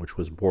lawn which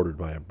was bordered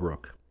by a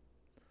brook.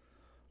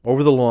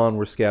 Over the lawn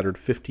were scattered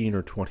 15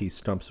 or 20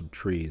 stumps of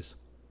trees,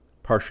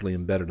 partially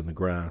embedded in the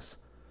grass,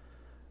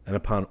 and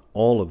upon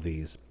all of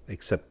these,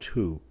 except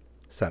 2,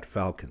 sat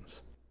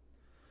falcons.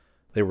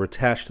 They were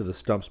attached to the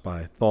stumps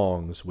by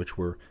thongs, which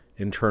were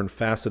in turn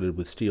faceted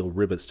with steel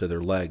rivets to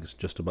their legs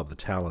just above the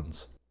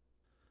talons.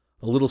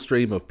 A little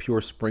stream of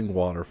pure spring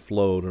water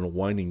flowed in a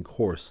winding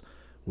course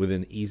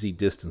within easy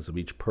distance of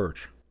each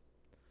perch.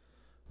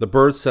 The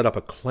birds set up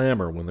a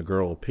clamor when the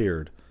girl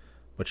appeared,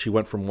 but she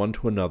went from one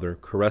to another,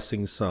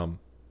 caressing some,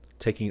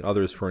 taking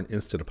others for an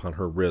instant upon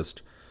her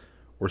wrist,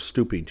 or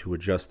stooping to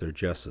adjust their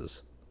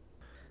jesses.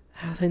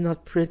 Are they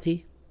not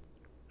pretty?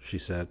 She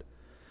said.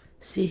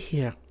 See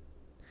here,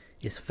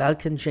 is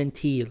Falcon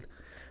Gentile.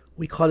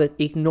 We call it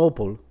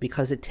ignoble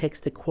because it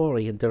takes the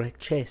quarry in direct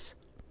chase.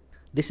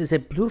 This is a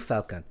blue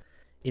falcon.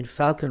 In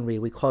falconry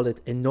we call it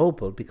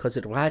ennoble because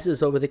it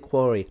rises over the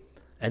quarry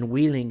and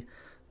wheeling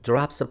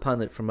drops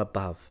upon it from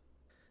above.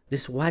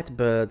 This white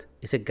bird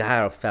is a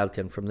gyre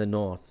falcon from the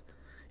north.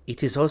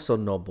 It is also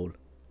noble.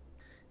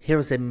 Here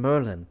is a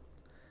merlin,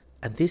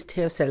 and this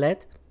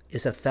tiercelet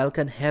is a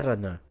falcon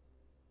heroner.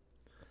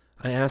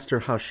 I asked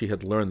her how she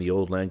had learned the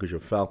old language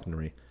of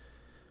falconry.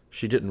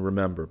 She didn't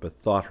remember, but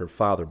thought her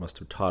father must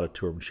have taught it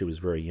to her when she was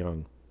very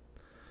young.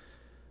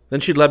 Then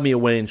she led me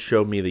away and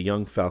showed me the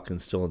young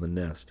falcons still in the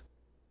nest.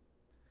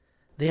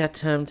 They are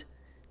termed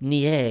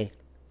niais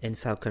in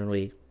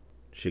falconry,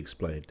 she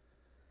explained.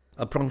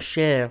 A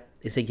branchier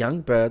is a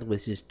young bird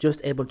which is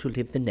just able to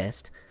leave the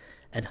nest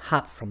and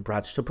hop from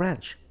branch to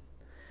branch.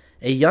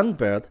 A young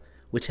bird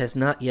which has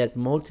not yet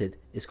molted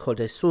is called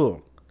a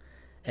sourd,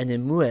 and a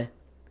muet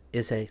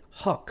is a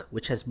hawk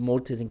which has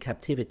molted in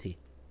captivity.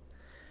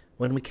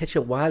 When we catch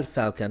a wild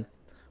falcon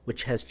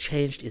which has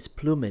changed its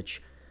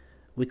plumage,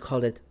 we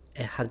call it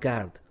a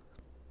hagarde.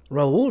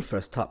 Raoul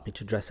first taught me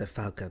to dress a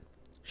falcon.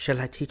 Shall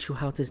I teach you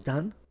how it is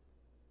done?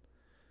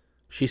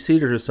 She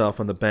seated herself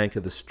on the bank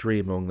of the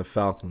stream among the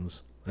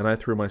falcons, and I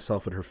threw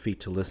myself at her feet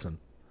to listen.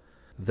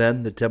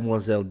 Then the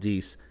Demoiselle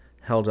d'Ys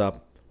held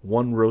up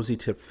one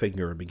rosy-tipped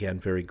finger and began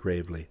very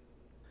gravely.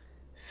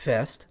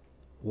 First,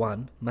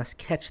 one must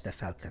catch the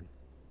falcon.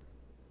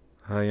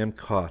 I am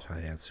caught, I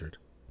answered.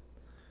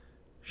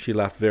 She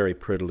laughed very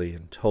prettily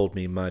and told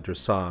me my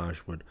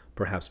dressage would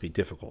perhaps be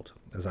difficult,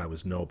 as I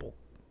was noble.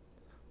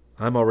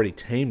 I'm already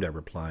tamed, I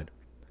replied.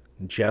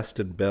 Jest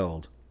and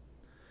belled.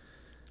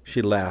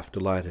 She laughed,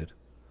 delighted.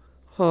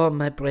 Oh,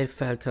 my brave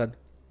falcon,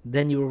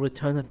 then you will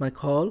return at my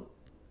call?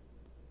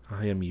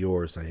 I am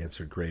yours, I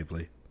answered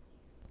gravely.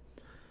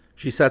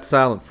 She sat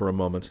silent for a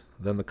moment,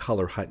 then the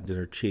color heightened in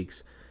her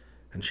cheeks,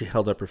 and she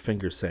held up her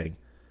finger, saying,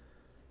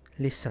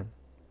 Listen,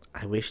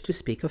 I wish to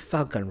speak of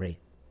falconry.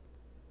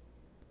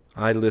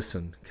 I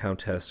listened,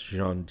 Countess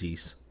Jeanne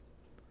d'Ys.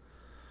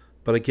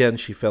 But again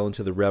she fell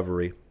into the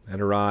reverie, and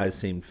her eyes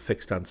seemed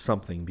fixed on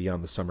something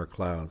beyond the summer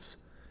clouds.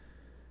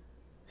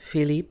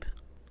 Philippe,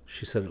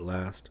 she said at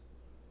last.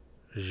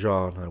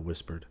 Jean, I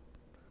whispered.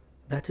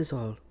 That is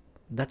all.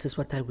 That is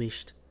what I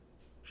wished.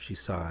 She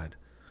sighed.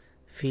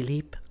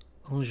 Philippe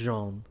and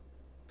Jean.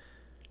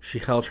 She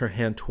held her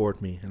hand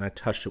toward me, and I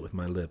touched it with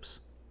my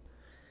lips.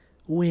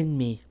 Win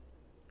me,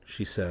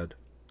 she said,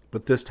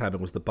 but this time it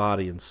was the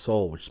body and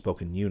soul which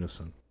spoke in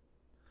unison.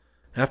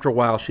 After a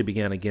while she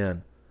began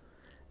again.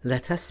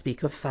 Let us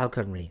speak of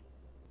falconry.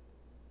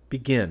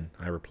 Begin,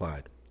 I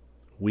replied.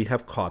 We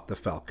have caught the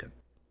falcon.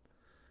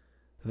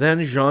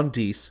 Then Jeanne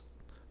d'Ys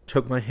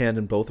took my hand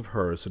in both of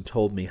hers and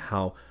told me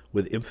how,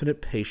 with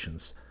infinite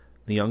patience,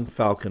 the young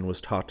falcon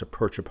was taught to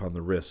perch upon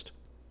the wrist,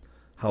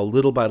 how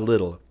little by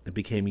little it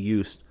became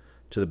used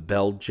to the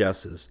belled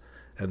jesses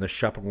and the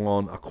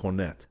chaperon à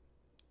cornet.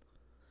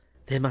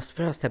 They must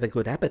first have a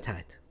good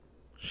appetite,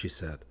 she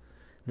said.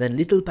 Then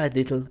little by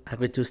little I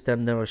reduced their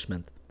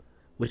nourishment,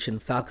 which in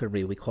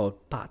falconry we call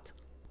pat.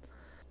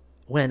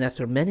 When,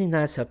 after many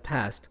nights have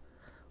passed,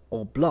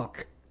 au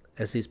bloc,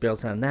 as these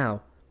birds are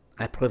now,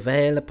 I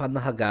prevail upon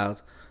the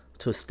hagarde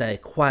to stay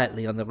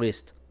quietly on the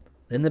wrist.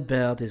 Then the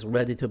bird is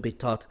ready to be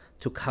taught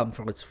to come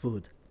for its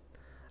food.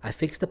 I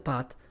fix the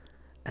pat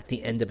at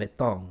the end of a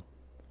thong,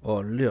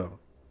 or lure,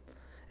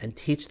 and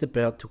teach the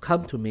bird to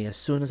come to me as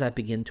soon as I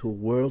begin to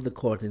whirl the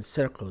cord in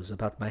circles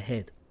about my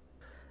head.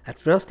 At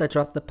first I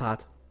drop the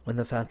pat when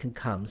the falcon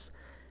comes,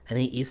 and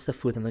he eats the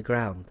food on the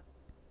ground.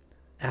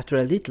 After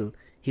a little,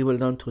 he will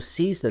learn to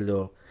seize the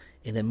lure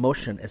in a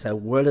motion as I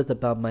whirl it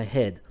above my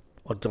head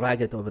or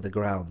drag it over the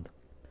ground.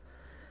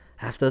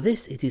 After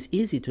this, it is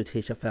easy to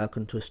teach a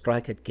falcon to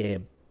strike at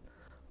game,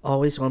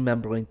 always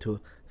remembering to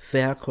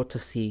faire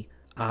courtesy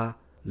à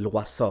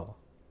l'oiseau,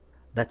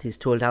 that is,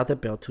 to allow the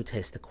bird to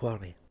taste the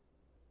quarry.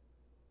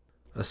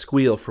 A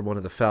squeal from one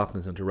of the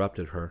falcons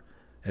interrupted her,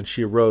 and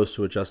she arose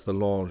to adjust the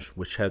longe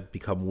which had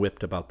become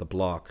whipped about the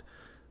block,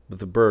 but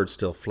the bird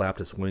still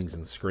flapped its wings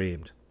and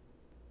screamed.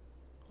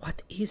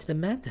 What is the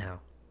matter?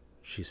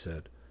 She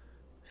said.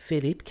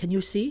 Philippe, can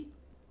you see?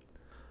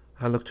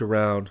 I looked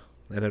around,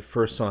 and at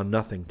first saw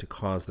nothing to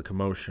cause the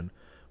commotion,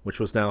 which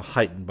was now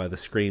heightened by the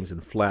screams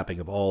and flapping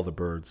of all the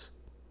birds.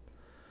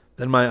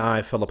 Then my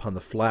eye fell upon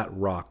the flat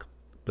rock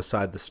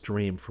beside the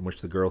stream from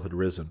which the girl had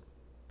risen.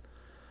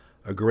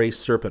 A gray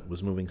serpent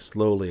was moving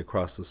slowly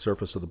across the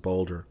surface of the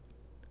boulder,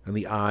 and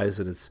the eyes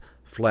in its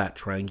flat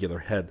triangular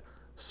head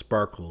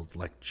sparkled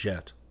like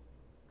jet.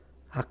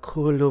 A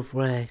cool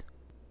louvre,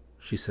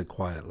 she said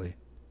quietly.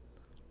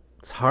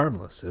 It's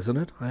harmless, isn't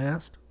it? I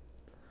asked.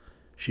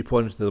 She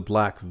pointed to the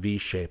black V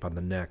shape on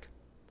the neck.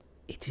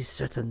 It is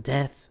certain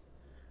death.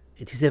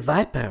 It is a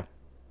viper.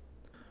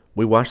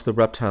 We watched the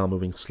reptile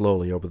moving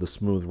slowly over the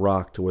smooth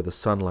rock to where the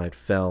sunlight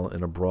fell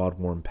in a broad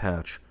warm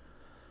patch.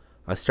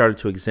 I started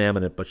to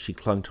examine it, but she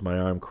clung to my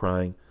arm,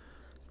 crying,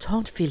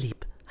 Don't,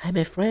 Philippe. I'm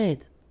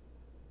afraid.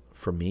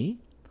 For me?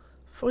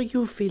 For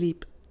you,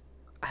 Philippe.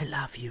 I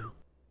love you.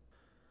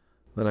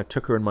 Then I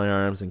took her in my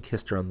arms and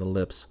kissed her on the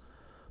lips,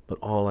 but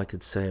all I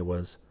could say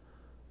was,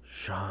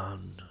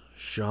 "Jean,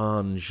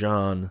 Jean,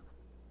 Jean."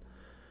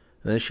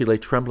 And as she lay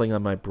trembling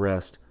on my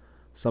breast,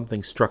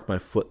 something struck my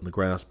foot in the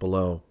grass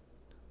below,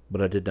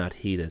 but I did not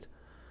heed it.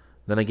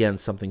 Then again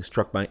something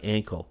struck my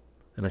ankle,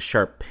 and a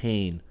sharp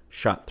pain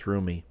shot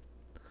through me.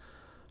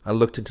 I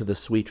looked into the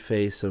sweet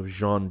face of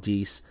Jean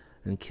d'Ys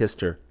and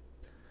kissed her,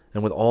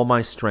 and with all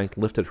my strength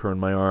lifted her in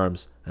my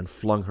arms and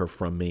flung her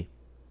from me.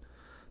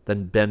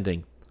 Then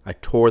bending, I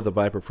tore the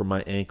viper from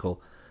my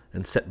ankle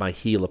and set my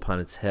heel upon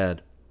its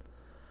head.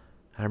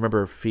 I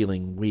remember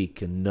feeling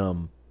weak and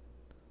numb.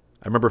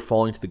 I remember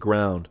falling to the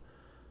ground.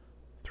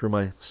 Through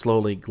my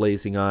slowly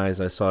glazing eyes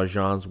I saw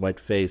Jean's white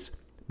face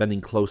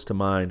bending close to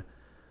mine,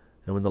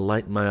 and when the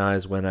light in my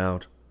eyes went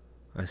out,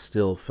 I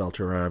still felt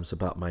her arms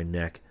about my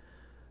neck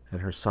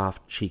and her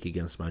soft cheek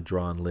against my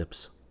drawn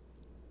lips.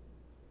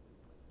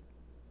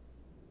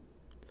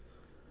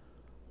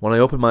 When I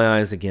opened my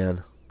eyes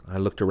again, I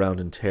looked around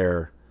in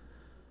terror.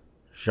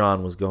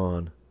 Jean was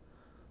gone.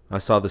 I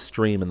saw the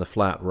stream and the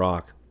flat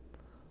rock.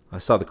 I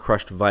saw the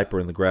crushed viper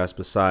in the grass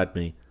beside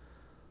me,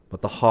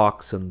 but the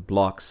hawks and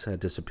blocks had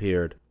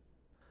disappeared.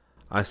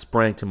 I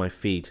sprang to my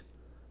feet.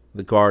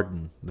 The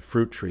garden, the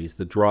fruit trees,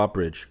 the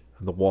drawbridge,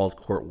 and the walled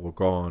court were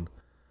gone.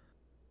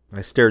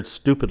 I stared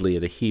stupidly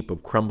at a heap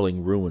of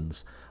crumbling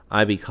ruins,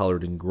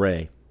 ivy-colored and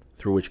gray,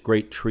 through which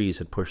great trees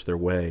had pushed their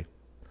way.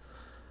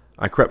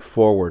 I crept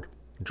forward,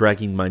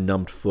 dragging my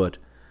numbed foot,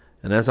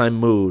 and as I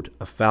moved,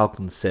 a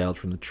falcon sailed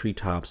from the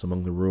treetops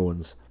among the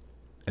ruins,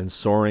 and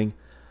soaring,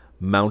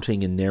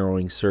 mounting in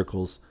narrowing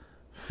circles,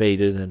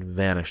 faded and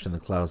vanished in the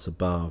clouds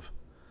above.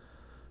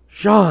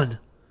 "Jean!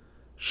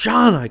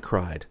 Jean!" I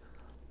cried.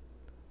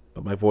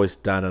 But my voice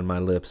died on my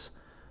lips,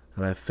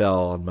 and I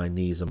fell on my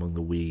knees among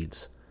the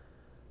weeds.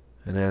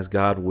 And as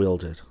God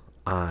willed it,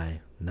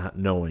 I, not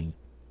knowing,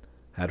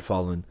 had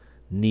fallen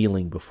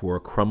kneeling before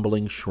a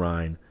crumbling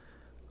shrine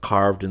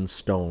carved in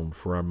stone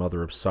for our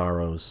Mother of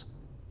Sorrows.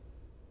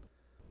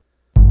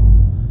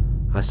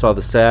 I saw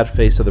the sad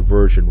face of the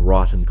Virgin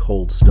wrought in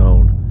cold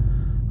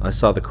stone. I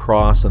saw the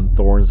cross and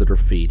thorns at her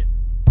feet,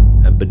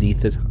 and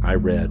beneath it I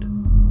read,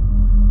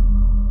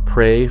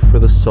 "Pray for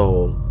the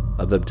soul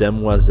of the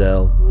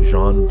Demoiselle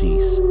Jean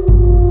d'Ys,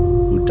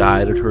 who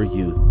died at her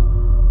youth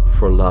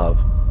for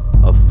love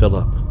of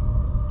Philip,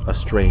 a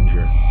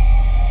stranger,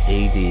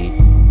 A.D.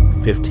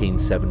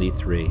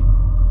 1573.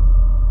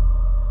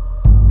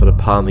 But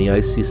upon the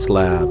icy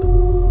slab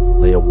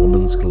lay a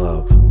woman's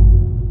glove,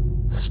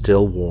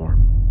 still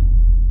warm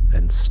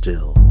and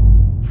still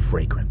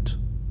fragrant."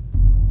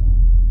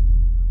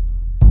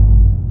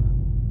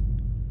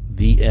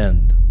 The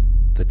End.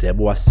 The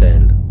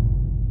Demoiselle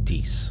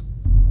d'Ys.